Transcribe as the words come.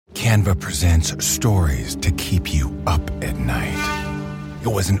Canva presents stories to keep you up at night. It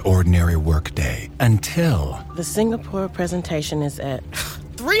was an ordinary workday until... The Singapore presentation is at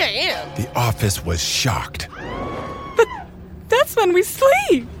 3 a.m. The office was shocked. But that's when we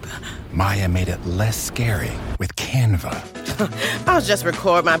sleep. Maya made it less scary with Canva. I'll just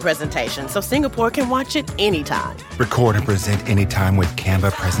record my presentation so Singapore can watch it anytime. Record and present anytime with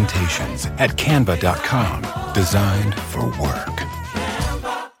Canva presentations at canva.com. Designed for work.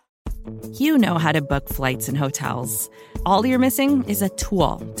 You know how to book flights and hotels. All you're missing is a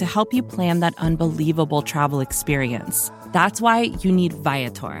tool to help you plan that unbelievable travel experience. That's why you need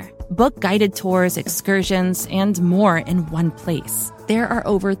Viator. Book guided tours, excursions, and more in one place. There are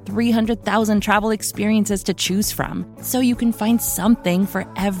over 300,000 travel experiences to choose from, so you can find something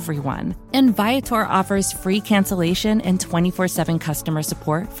for everyone. And Viator offers free cancellation and 24/7 customer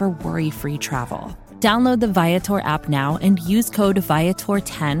support for worry-free travel. Download the Viator app now and use code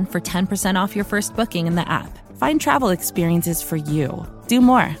Viator10 for 10% off your first booking in the app. Find travel experiences for you. Do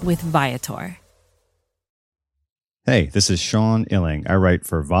more with Viator. Hey, this is Sean Illing. I write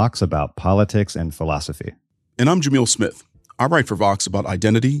for Vox about politics and philosophy. And I'm Jamil Smith. I write for Vox about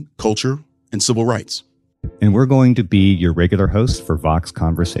identity, culture, and civil rights. And we're going to be your regular hosts for Vox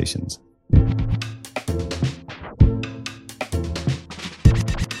Conversations.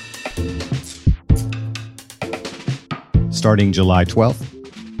 Starting July 12th,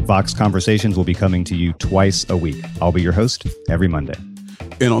 Vox Conversations will be coming to you twice a week. I'll be your host every Monday.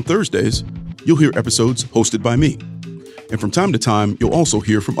 And on Thursdays, you'll hear episodes hosted by me. And from time to time, you'll also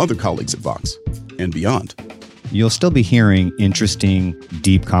hear from other colleagues at Vox and beyond. You'll still be hearing interesting,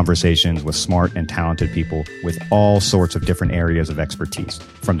 deep conversations with smart and talented people with all sorts of different areas of expertise,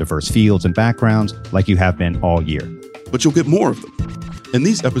 from diverse fields and backgrounds like you have been all year. But you'll get more of them. And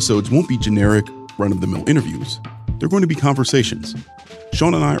these episodes won't be generic, run-of-the-mill interviews. They're going to be conversations.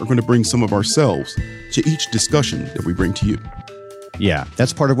 Sean and I are going to bring some of ourselves to each discussion that we bring to you. Yeah,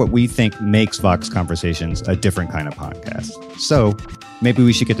 that's part of what we think makes Vox Conversations a different kind of podcast. So maybe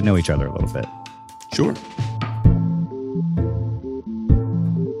we should get to know each other a little bit. Sure.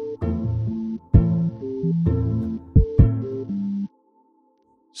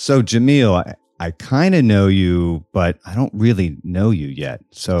 So Jamil, I kind of know you, but I don't really know you yet.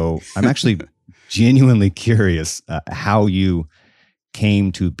 So I'm actually genuinely curious how you came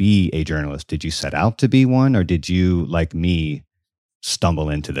to be a journalist. Did you set out to be one, or did you, like me, stumble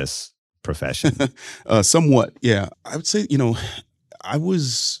into this profession? Somewhat, yeah. I would say, I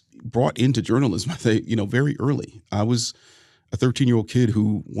was brought into journalism, very early. I was a 13-year-old kid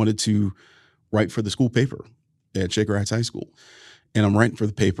who wanted to write for the school paper at Shaker Heights High School. And I'm writing for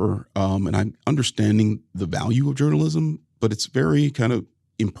the paper, and I'm understanding the value of journalism, but it's very kind of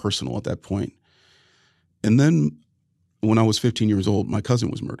impersonal at that point. And then when I was 15 years old, my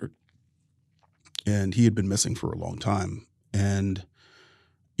cousin was murdered. And he had been missing for a long time. And,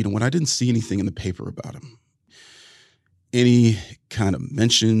 when I didn't see anything in the paper about him, any kind of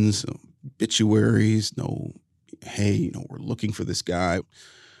mentions, obituaries, no, hey, we're looking for this guy,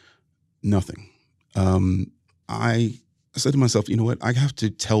 nothing. I said to myself, you know what, I have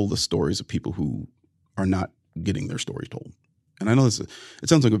to tell the stories of people who are not getting their stories told. And I know it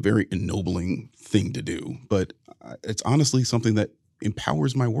sounds like a very ennobling thing to do, but it's honestly something that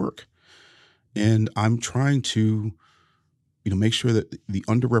empowers my work. And I'm trying to, make sure that the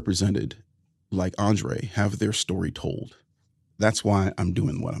underrepresented, like Andre, have their story told. That's why I'm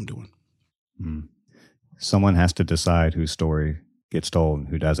doing what I'm doing. Mm. Someone has to decide whose story gets told and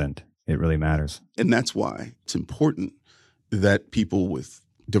who doesn't. It really matters. And that's why it's important that people with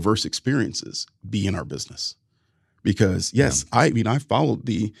diverse experiences be in our business. Because yes, I followed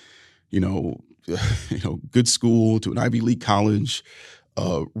the, good school to an Ivy League college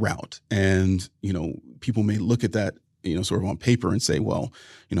route. And, people may look at that, sort of on paper and say, well,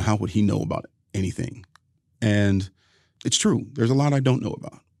 how would he know about anything? And it's true. There's a lot I don't know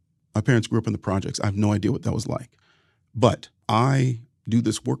about. My parents grew up in the projects. I have no idea what that was like. But I do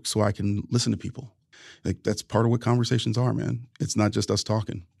this work so I can listen to people. Like, that's part of what conversations are, man. It's not just us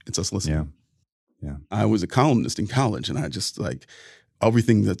talking. It's us listening. Yeah. I was a columnist in college, and I just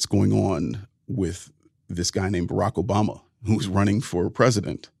everything that's going on with this guy named Barack Obama, who's running for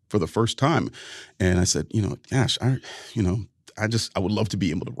president for the first time. And I said, gosh, I would love to be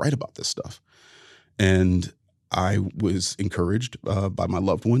able to write about this stuff. And I was encouraged by my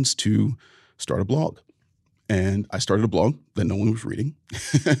loved ones to start a blog. And I started a blog that no one was reading.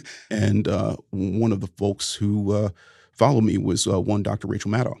 And one of the folks who followed me was one Dr.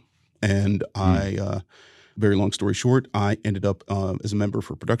 Rachel Maddow. And I very long story short, I ended up as a member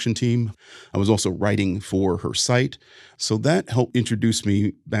for a production team. I was also writing for her site. So that helped introduce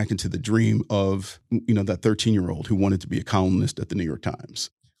me back into the dream of, that 13-year-old who wanted to be a columnist at the New York Times.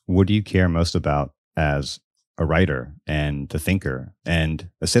 What do you care most about as a writer and a thinker and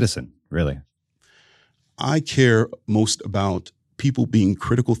a citizen, really? I care most about people being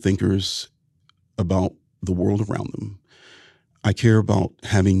critical thinkers about the world around them. I care about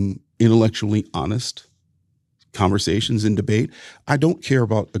having intellectually honest conversations and debate. I don't care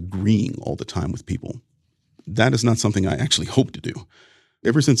about agreeing all the time with people. That is not something I actually hope to do.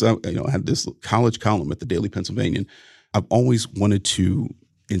 Ever since I had this college column at the Daily Pennsylvanian, I've always wanted to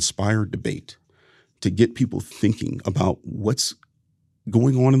inspire debate, to get people thinking about what's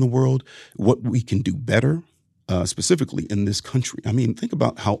going on in the world, what we can do better, specifically in this country. I mean, think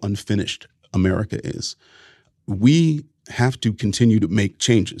about how unfinished America is. We have to continue to make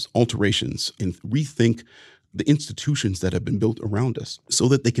changes, alterations, and rethink the institutions that have been built around us so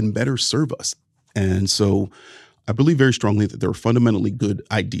that they can better serve us. And so I believe very strongly that there are fundamentally good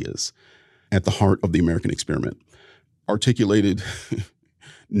ideas at the heart of the American experiment, articulated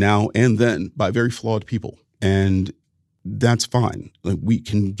now and then by very flawed people. And that's fine. Like, we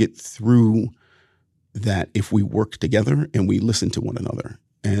can get through that if we work together and we listen to one another.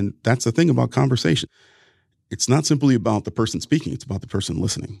 And that's the thing about conversation. It's not simply about the person speaking, it's about the person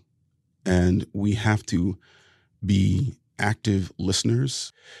listening. And we have to be active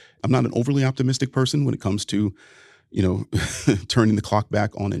listeners. I'm not an overly optimistic person when it comes to, turning the clock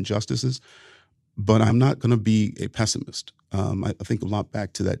back on injustices, but I'm not going to be a pessimist. I think a lot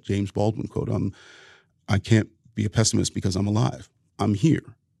back to that James Baldwin quote. I can't be a pessimist because I'm alive. I'm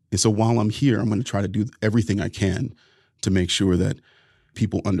here. And so while I'm here, I'm going to try to do everything I can to make sure that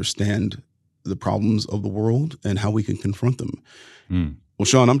people understand the problems of the world and how we can confront them. Well,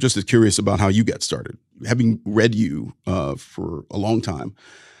 Sean, I'm just as curious about how you got started. Having read you for a long time,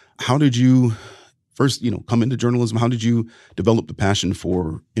 how did you first, come into journalism? How did you develop the passion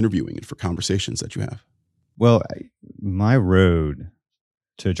for interviewing and for conversations that you have? Well, my road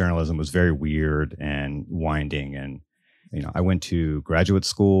to journalism was very weird and winding. And, I went to graduate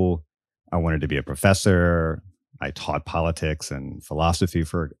school. I wanted to be a professor. I taught politics and philosophy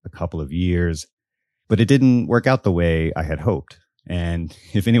for a couple of years, but it didn't work out the way I had hoped. And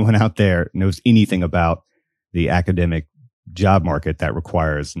if anyone out there knows anything about the academic job market, that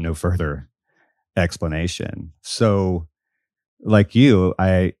requires no further explanation. So, like you,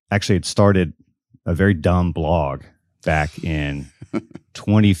 I actually had started a very dumb blog back in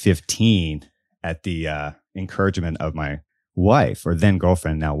 2015 at the encouragement of my wife, or then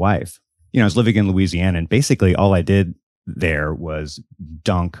girlfriend, now wife. I was living in Louisiana, and basically all I did there was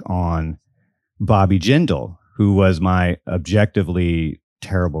dunk on Bobby Jindal, who was my objectively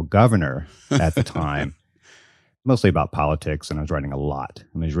terrible governor at the time, mostly about politics, and I was writing a lot.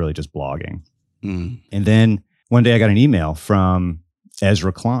 I mean, it was really just blogging. And then one day I got an email from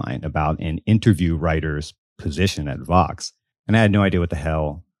Ezra Klein about an interview writer's position at Vox. And I had no idea what the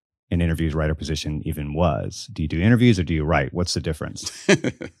hell an interviews writer position even was. Do you do interviews or do you write? What's the difference?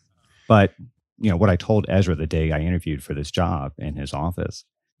 But, what I told Ezra the day I interviewed for this job in his office,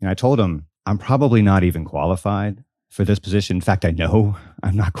 I told him, I'm probably not even qualified for this position. In fact, I know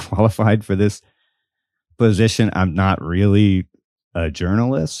I'm not qualified for this position. I'm not really a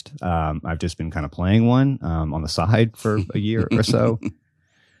journalist. I've just been kind of playing one on the side for a year or so.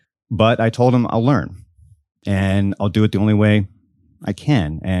 But I told him I'll learn and I'll do it the only way I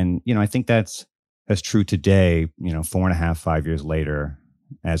can. And, I think that's as true today, 4.5, 5 years later,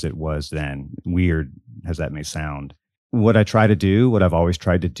 as it was then. Weird as that may sound. What I try to do, what I've always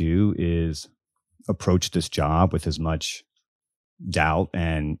tried to do, is approach this job with as much doubt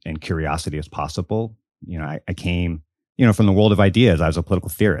and curiosity as possible. I came, from the world of ideas. I was a political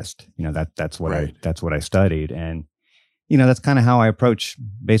theorist. That's what I studied. And, that's kind of how I approach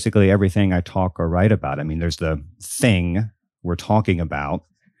basically everything I talk or write about. I mean, there's the thing we're talking about,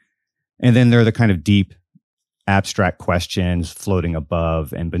 and then there are the kind of deep, abstract questions floating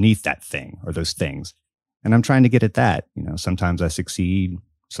above and beneath that thing or those things. And I'm trying to get at that. Sometimes I succeed,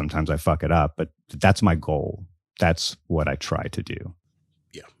 sometimes I fuck it up, but that's my goal. That's what I try to do.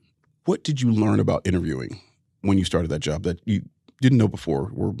 Yeah. What did you learn about interviewing when you started that job that you didn't know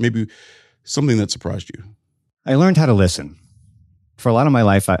before, or maybe something that surprised you? I learned how to listen. For a lot of my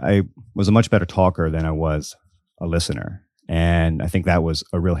life, I was a much better talker than I was a listener. And I think that was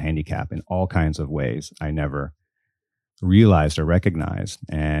a real handicap in all kinds of ways I never realized or recognized.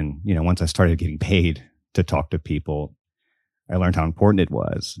 And, once I started getting paid to talk to people, I learned how important it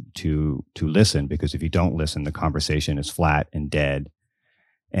was to listen, because if you don't listen, the conversation is flat and dead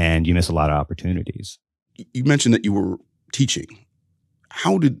and you miss a lot of opportunities. you mentioned that you were teaching.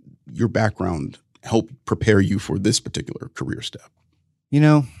 How did your background help prepare you for this particular career step?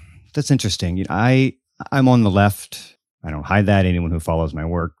 That's interesting. I'm on the left. I don't hide that. Anyone who follows my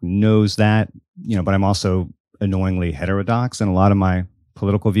work knows that, but I'm also annoyingly heterodox in a lot of my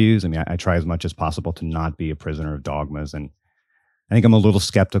political views. I mean, I try as much as possible to not be a prisoner of dogmas. And I think I'm a little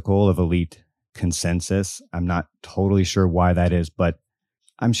skeptical of elite consensus. I'm not totally sure why that is, but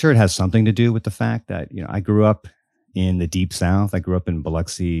I'm sure it has something to do with the fact that, I grew up in the Deep South. I grew up in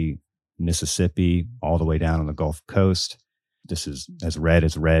Biloxi, Mississippi, all the way down on the Gulf Coast. This is as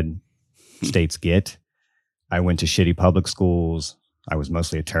red states get. I went to shitty public schools. I was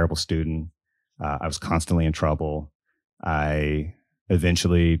mostly a terrible student. I was constantly in trouble. I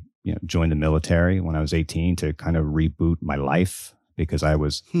eventually, joined the military when I was 18 to kind of reboot my life because I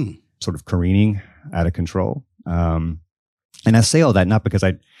was sort of careening out of control. And I say all that not because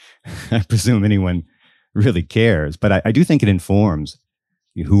I presume anyone really cares, but I do think it informs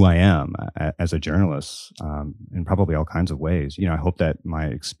who I am as a journalist in probably all kinds of ways. I hope that my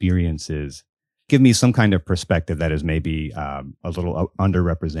experiences give me some kind of perspective that is maybe a little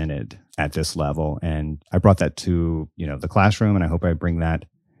underrepresented at this level. And I brought that to, the classroom, and I hope I bring that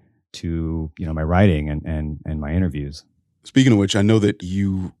to, my writing and my interviews. Speaking of which, I know that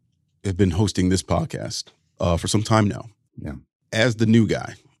you have been hosting this podcast for some time now. Yeah. As the new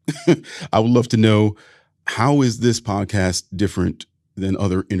guy, I would love to know, how is this podcast different than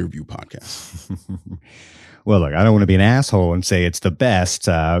other interview podcasts? Well, look, I don't want to be an asshole and say it's the best.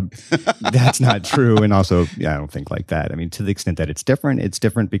 That's not true. And also, I don't think like that. I mean, to the extent that it's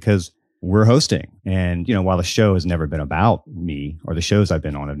different because we're hosting. And, while the show has never been about me, or the shows I've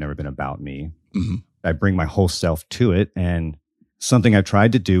been on have never been about me, I bring my whole self to it. And something I've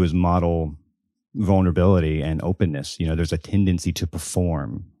tried to do is model vulnerability and openness. There's a tendency to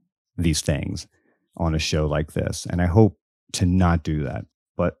perform these things on a show like this. And I hope to not do that.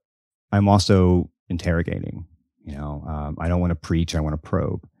 But I'm also interrogating. I don't want to preach. I want to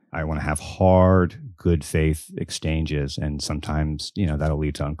probe. I want to have hard, good faith exchanges. And sometimes, that'll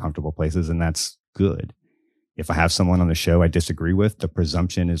lead to uncomfortable places, and that's good. If I have someone on the show I disagree with, the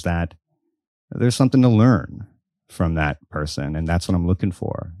presumption is that there's something to learn from that person. And that's what I'm looking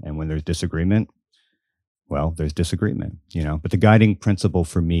for. And when there's disagreement, well, there's disagreement, But the guiding principle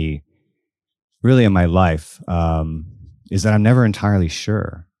for me, really in my life, is that I'm never entirely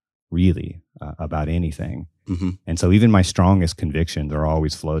sure, really, about anything. And so even my strongest convictions are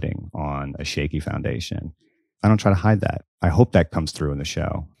always floating on a shaky foundation. I don't try to hide that. I hope that comes through in the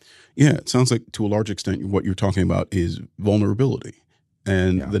show. Yeah, it sounds like to a large extent what you're talking about is vulnerability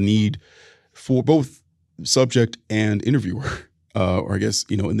and the need for both subject and interviewer, or I guess,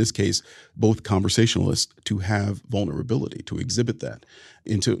 in this case, both conversationalists, to have vulnerability, to exhibit that,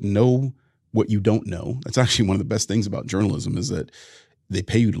 and to know what you don't know. That's actually one of the best things about journalism, is that they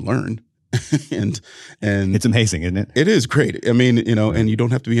pay you to learn. and it's amazing, isn't it? It is great. I mean, and you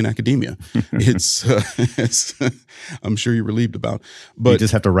don't have to be in academia. It's I'm sure you're relieved about, but you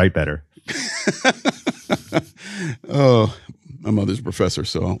just have to write better. Oh, my mother's a professor,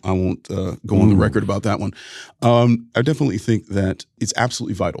 so I won't go on the record about that one. I definitely think that it's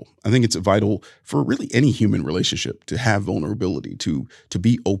absolutely vital. I think it's vital for really any human relationship to have vulnerability, to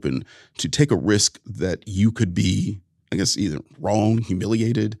be open, to take a risk that you could be, I guess, either wrong,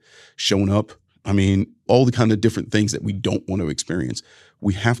 humiliated, shown up. I mean, all the kind of different things that we don't want to experience.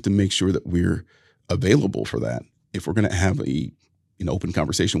 We have to make sure that we're available for that if we're going to have an open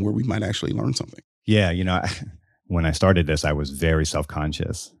conversation where we might actually learn something. Yeah, when I started this, I was very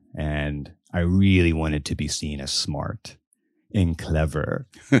self-conscious, and I really wanted to be seen as smart and clever.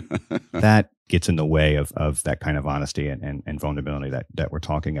 That gets in the way of that kind of honesty and vulnerability that we're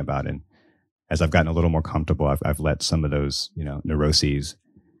talking about. And as I've gotten a little more comfortable, I've let some of those, neuroses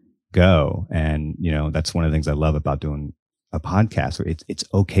go. And, that's one of the things I love about doing a podcast, where it's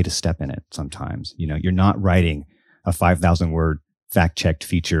okay to step in it sometimes. You're not writing a 5,000 word fact-checked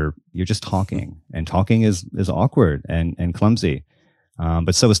feature. You're just talking, and talking is awkward and clumsy.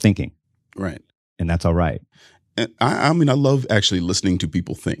 But so is thinking. Right. And that's all right. And I mean, I love actually listening to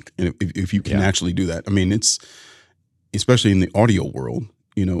people think. And if you can actually do that, I mean, it's, especially in the audio world,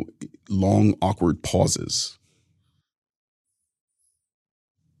 long, awkward pauses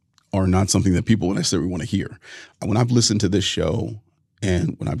are not something that people necessarily want to hear. When I've listened to this show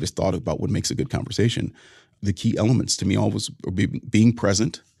and when I've just thought about what makes a good conversation, the key elements to me always are being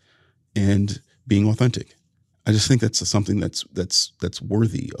present and being authentic. I just think that's something that's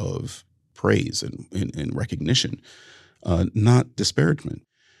worthy of praise and recognition, not disparagement.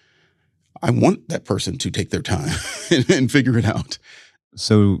 I want that person to take their time and figure it out.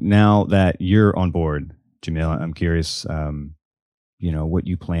 So now that you're on board Jamil, I'm curious, what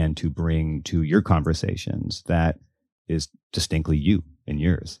you plan to bring to your conversations that is distinctly you and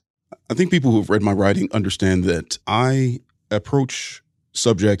yours. I think people who have read my writing understand that I approach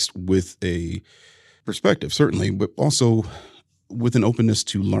subjects with a perspective, certainly, but also with an openness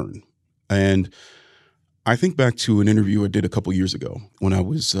to learn. And I think back to an interview I did a couple years ago when I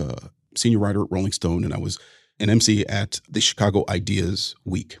was a senior writer at Rolling Stone, and I was an MC at the Chicago Ideas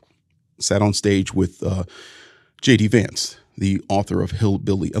Week. Sat on stage with J.D. Vance, the author of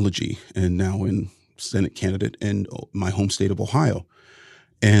Hillbilly Elegy, and now in Senate candidate in my home state of Ohio.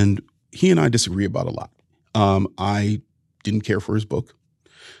 And he and I disagree about a lot. I didn't care for his book.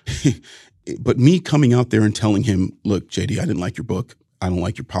 But me coming out there and telling him, look, JD, I didn't like your book. I don't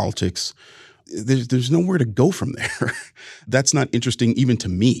like your politics. There's nowhere to go from there. That's not interesting even to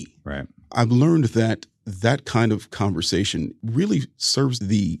me. Right. I've learned that kind of conversation really serves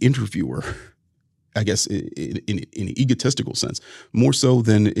the interviewer, I guess, in an egotistical sense, more so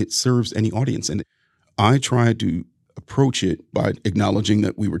than it serves any audience. And I tried to approach it by acknowledging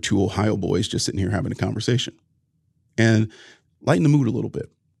that we were two Ohio boys just sitting here having a conversation and lighten the mood a little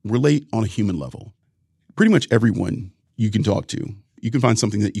bit, relate on a human level. Pretty much everyone you can talk to, you can find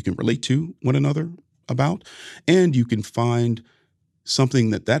something that you can relate to one another about, and you can find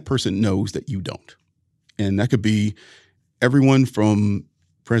something that person knows that you don't. And that could be everyone from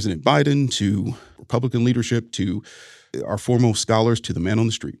President Biden to Republican leadership to our foremost scholars to the man on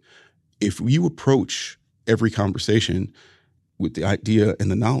the street. If you approach every conversation with the idea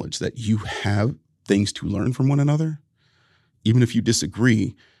and the knowledge that you have things to learn from one another, even if you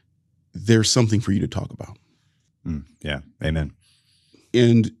disagree, there's something for you to talk about. Yeah. Amen.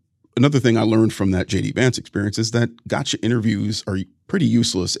 And another thing I learned from that J.D. Vance experience is that gotcha interviews are pretty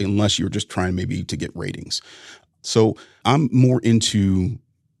useless unless you're just trying maybe to get ratings. So I'm more into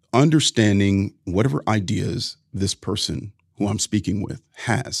understanding whatever ideas this person who I'm speaking with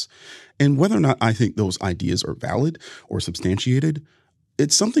has. And whether or not I think those ideas are valid or substantiated,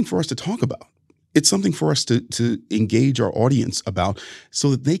 it's something for us to talk about. It's something for us to engage our audience about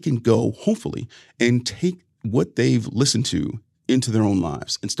so that they can go, hopefully, and take what they've listened to into their own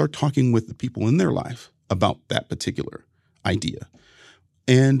lives and start talking with the people in their life about that particular idea.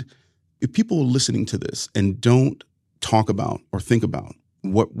 And if people are listening to this and don't talk about or think about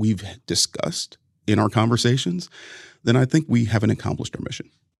what we've discussed in our conversations, then I think we haven't accomplished our mission.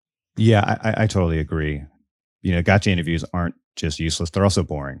 Yeah, I totally agree. Gotcha interviews aren't just useless, they're also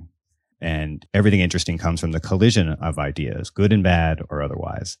boring. And everything interesting comes from the collision of ideas, good and bad or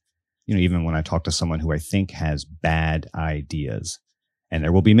otherwise. Even when I talk to someone who I think has bad ideas, and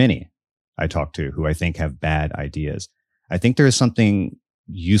there will be many I talk to who I think have bad ideas, I think there is something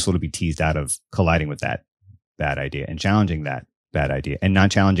useful to be teased out of colliding with that bad idea and challenging that bad idea, and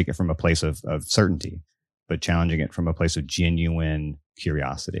not challenging it from a place of certainty, but challenging it from a place of genuine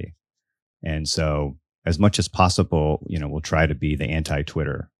curiosity. And so as much as possible, we'll try to be the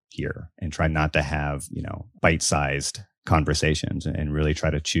anti-Twitter here and try not to have, bite-sized conversations and really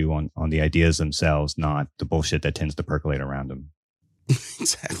try to chew on the ideas themselves, not the bullshit that tends to percolate around them.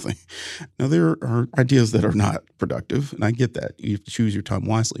 Exactly. Now, there are ideas that are not productive, and I get that. You have to choose your time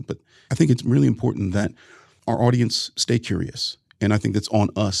wisely. But I think it's really important that our audience stay curious. And I think it's on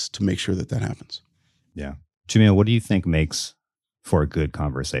us to make sure that happens. Yeah. Jamil, what do you think makes for a good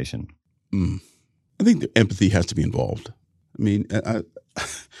conversation? I think the empathy has to be involved. I mean, I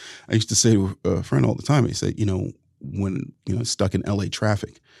used to say to a friend all the time, I say, when stuck in LA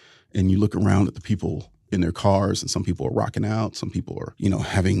traffic and you look around at the people in their cars, and some people are rocking out, some people are,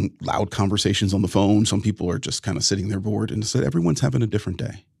 having loud conversations on the phone, some people are just kind of sitting there bored, and said everyone's having a different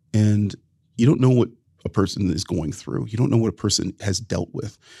day. And you don't know what a person is going through. You don't know what a person has dealt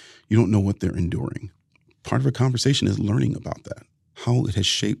with. You don't know what they're enduring. Part of a conversation is learning about that, how it has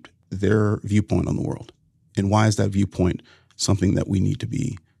shaped their viewpoint on the world. And why is that viewpoint something that we need to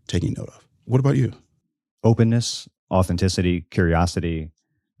be taking note of? What about you? Openness, authenticity, curiosity.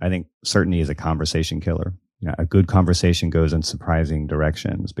 I think certainty is a conversation killer. A good conversation goes in surprising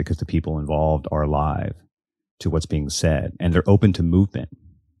directions because the people involved are alive to what's being said and they're open to movement.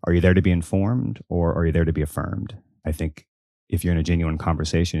 Are you there to be informed or are you there to be affirmed? I think if you're in a genuine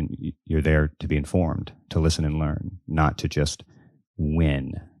conversation, you're there to be informed, to listen and learn, not to just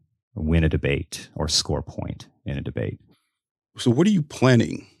win a debate or score a point in a debate. So what are you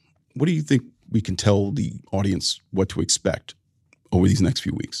planning? What do you think we can tell the audience what to expect over these next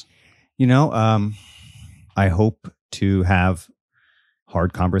few weeks? I hope to have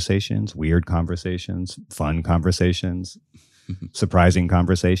hard conversations, weird conversations, fun conversations, surprising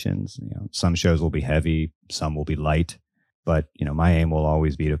conversations. Some shows will be heavy, some will be light, But, my aim will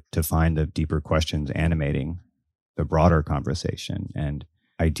always be to find the deeper questions animating the broader conversation. And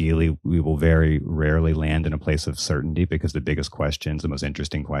ideally, we will very rarely land in a place of certainty because the biggest questions, the most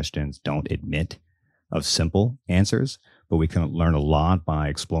interesting questions, don't admit of simple answers, but we can learn a lot by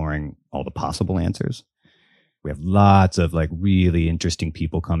exploring all the possible answers. We have lots of really interesting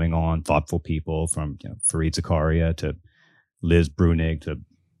people coming on, thoughtful people from Fareed Zakaria to Liz Brunig to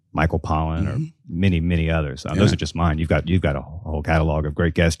Michael Pollan or many, many others. Those are just mine. You've got a whole catalog of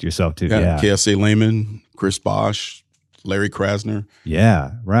great guests yourself too. Yeah. KSA Lehman, Chris Bosch, Larry Krasner.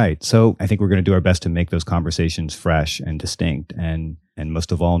 Yeah, right. So I think we're going to do our best to make those conversations fresh and distinct and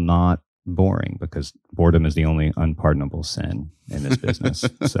most of all, not boring, because boredom is the only unpardonable sin in this business.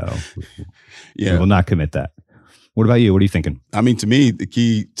 So we will not commit that. What about you? What are you thinking? I mean, to me, the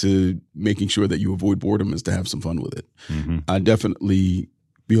key to making sure that you avoid boredom is to have some fun with it. Mm-hmm. I definitely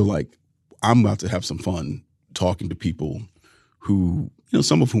feel like I'm about to have some fun talking to people who,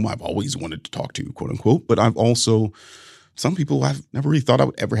 some of whom I've always wanted to talk to, quote unquote, but I've also, some people I've never really thought I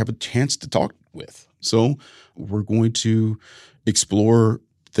would ever have a chance to talk with. So we're going to explore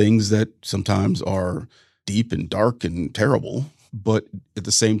things that sometimes are deep and dark and terrible, but at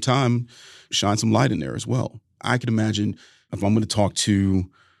the same time, shine some light in there as well. I can imagine if I'm going to talk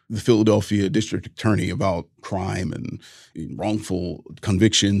to the Philadelphia district attorney about crime and wrongful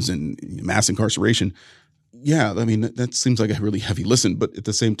convictions and mass incarceration. Yeah, I mean, that seems like a really heavy listen, but at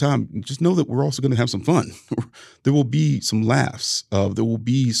the same time, just know that we're also going to have some fun. There will be some laughs. There will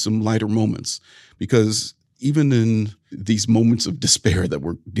be some lighter moments, because even in these moments of despair that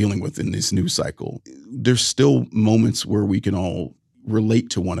we're dealing with in this news cycle, there's still moments where we can all relate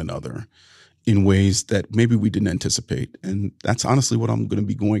to one another in ways that maybe we didn't anticipate. And that's honestly what I'm going to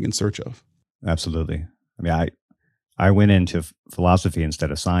be going in search of. Absolutely. I mean, I went into philosophy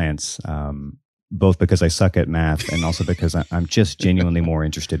instead of science, both because I suck at math and also because I'm just genuinely more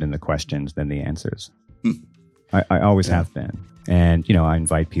interested in the questions than the answers. I always have been. And, I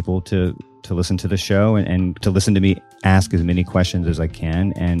invite people to listen to the show and to listen to me ask as many questions as I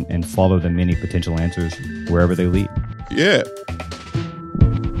can and follow the many potential answers wherever they lead. Yeah.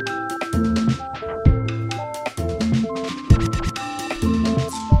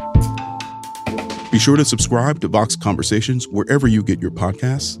 Be sure to subscribe to Vox Conversations wherever you get your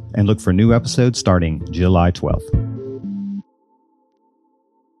podcasts. And look for new episodes starting July 12th.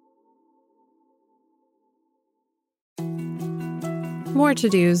 More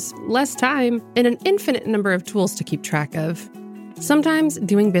to-dos, less time, and an infinite number of tools to keep track of. Sometimes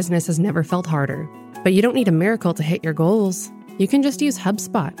doing business has never felt harder, but you don't need a miracle to hit your goals. You can just use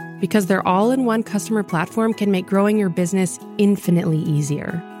HubSpot, because their all-in-one customer platform can make growing your business infinitely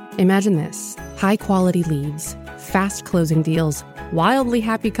easier. Imagine this: high-quality leads, fast closing deals, wildly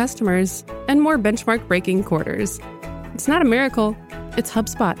happy customers, and more benchmark-breaking quarters. It's not a miracle, it's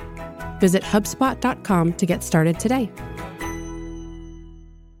HubSpot. Visit HubSpot.com to get started today.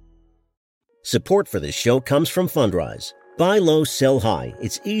 Support for this show comes from Fundrise. Buy low, sell high.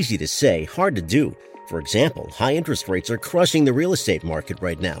 It's easy to say, hard to do. For example, high interest rates are crushing the real estate market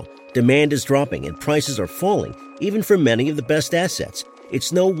right now. Demand is dropping and prices are falling, even for many of the best assets.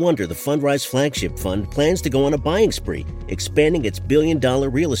 It's no wonder the Fundrise Flagship Fund plans to go on a buying spree, expanding its billion-dollar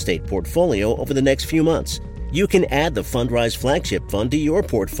real estate portfolio over the next few months. You can add the Fundrise Flagship Fund to your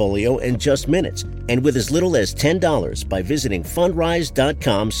portfolio in just minutes, and with as little as $10 by visiting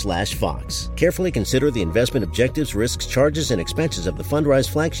fundrise.com/Fox. Carefully consider the investment objectives, risks, charges, and expenses of the Fundrise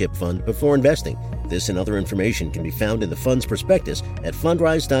Flagship Fund before investing. This and other information can be found in the fund's prospectus at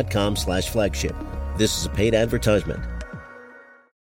fundrise.com/flagship. This is a paid advertisement.